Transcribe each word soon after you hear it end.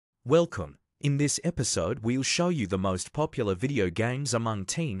Welcome. In this episode, we'll show you the most popular video games among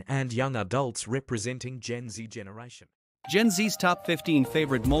teen and young adults representing Gen Z generation. Gen Z's top 15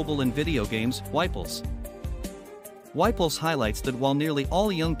 favorite mobile and video games, Wiples. Wiples highlights that while nearly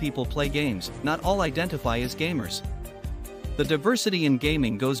all young people play games, not all identify as gamers. The diversity in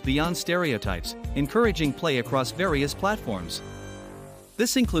gaming goes beyond stereotypes, encouraging play across various platforms.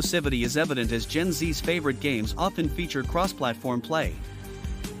 This inclusivity is evident as Gen Z's favorite games often feature cross-platform play.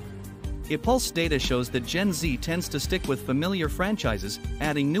 Pulse data shows that Gen Z tends to stick with familiar franchises,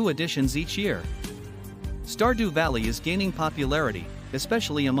 adding new additions each year. Stardew Valley is gaining popularity,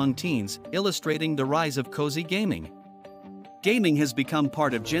 especially among teens, illustrating the rise of cozy gaming. Gaming has become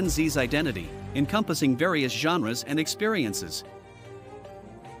part of Gen Z's identity, encompassing various genres and experiences.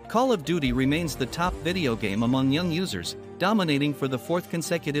 Call of Duty remains the top video game among young users, dominating for the fourth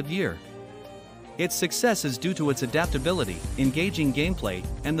consecutive year. Its success is due to its adaptability, engaging gameplay,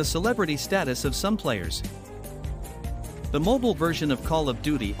 and the celebrity status of some players. The mobile version of Call of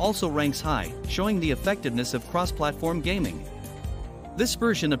Duty also ranks high, showing the effectiveness of cross-platform gaming. This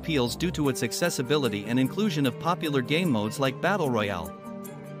version appeals due to its accessibility and inclusion of popular game modes like Battle Royale.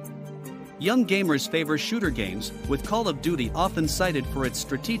 Young gamers favor shooter games, with Call of Duty often cited for its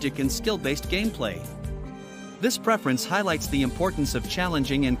strategic and skill-based gameplay. This preference highlights the importance of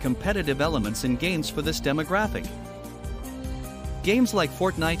challenging and competitive elements in games for this demographic. Games like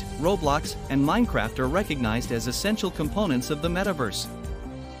Fortnite, Roblox, and Minecraft are recognized as essential components of the metaverse.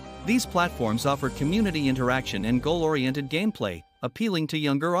 These platforms offer community interaction and goal-oriented gameplay, appealing to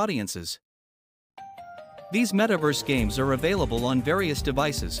younger audiences. These metaverse games are available on various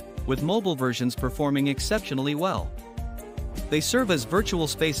devices, with mobile versions performing exceptionally well. They serve as virtual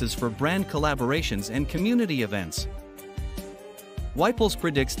spaces for brand collaborations and community events. Wiples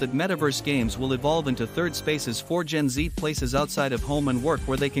predicts that metaverse games will evolve into third spaces for Gen Z, places outside of home and work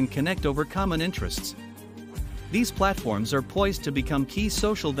where they can connect over common interests. These platforms are poised to become key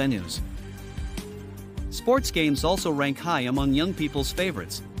social venues. Sports games also rank high among young people's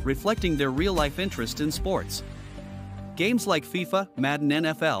favorites, reflecting their real-life interest in sports. Games like FIFA, Madden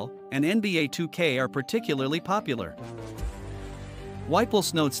NFL, and NBA 2K are particularly popular.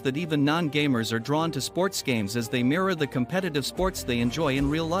 Wiples notes that even non-gamers are drawn to sports games as they mirror the competitive sports they enjoy in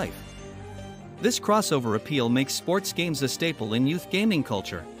real life. This crossover appeal makes sports games a staple in youth gaming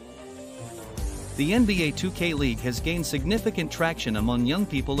culture. The NBA 2K League has gained significant traction among young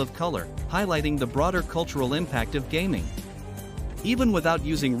people of color, highlighting the broader cultural impact of gaming. Even without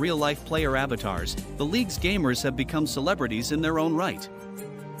using real-life player avatars, the league's gamers have become celebrities in their own right.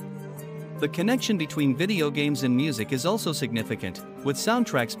 The connection between video games and music is also significant, with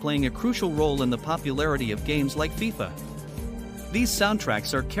soundtracks playing a crucial role in the popularity of games like FIFA. These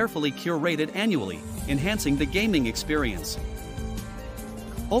soundtracks are carefully curated annually, enhancing the gaming experience.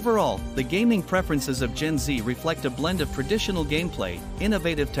 Overall, the gaming preferences of Gen Z reflect a blend of traditional gameplay,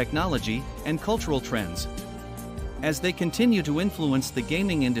 innovative technology, and cultural trends. As they continue to influence the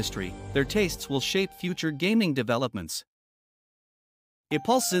gaming industry, their tastes will shape future gaming developments.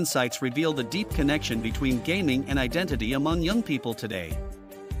 Pulse insights reveal the deep connection between gaming and identity among young people today.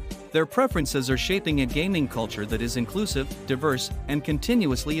 Their preferences are shaping a gaming culture that is inclusive, diverse, and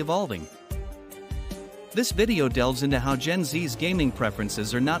continuously evolving. This video delves into how Gen Z's gaming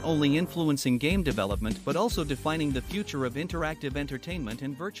preferences are not only influencing game development but also defining the future of interactive entertainment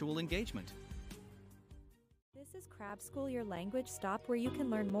and virtual engagement. This is Crab School, your language stop where you can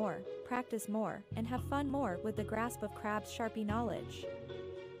learn more, practice more, and have fun more with the grasp of Crab's Sharpie knowledge.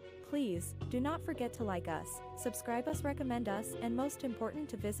 Please, do not forget to like us, subscribe us, recommend us, and most important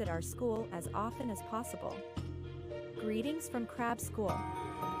to visit our school as often as possible. Greetings from Crab School.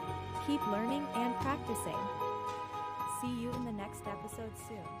 Keep learning and practicing. See you in the next episode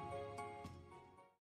soon.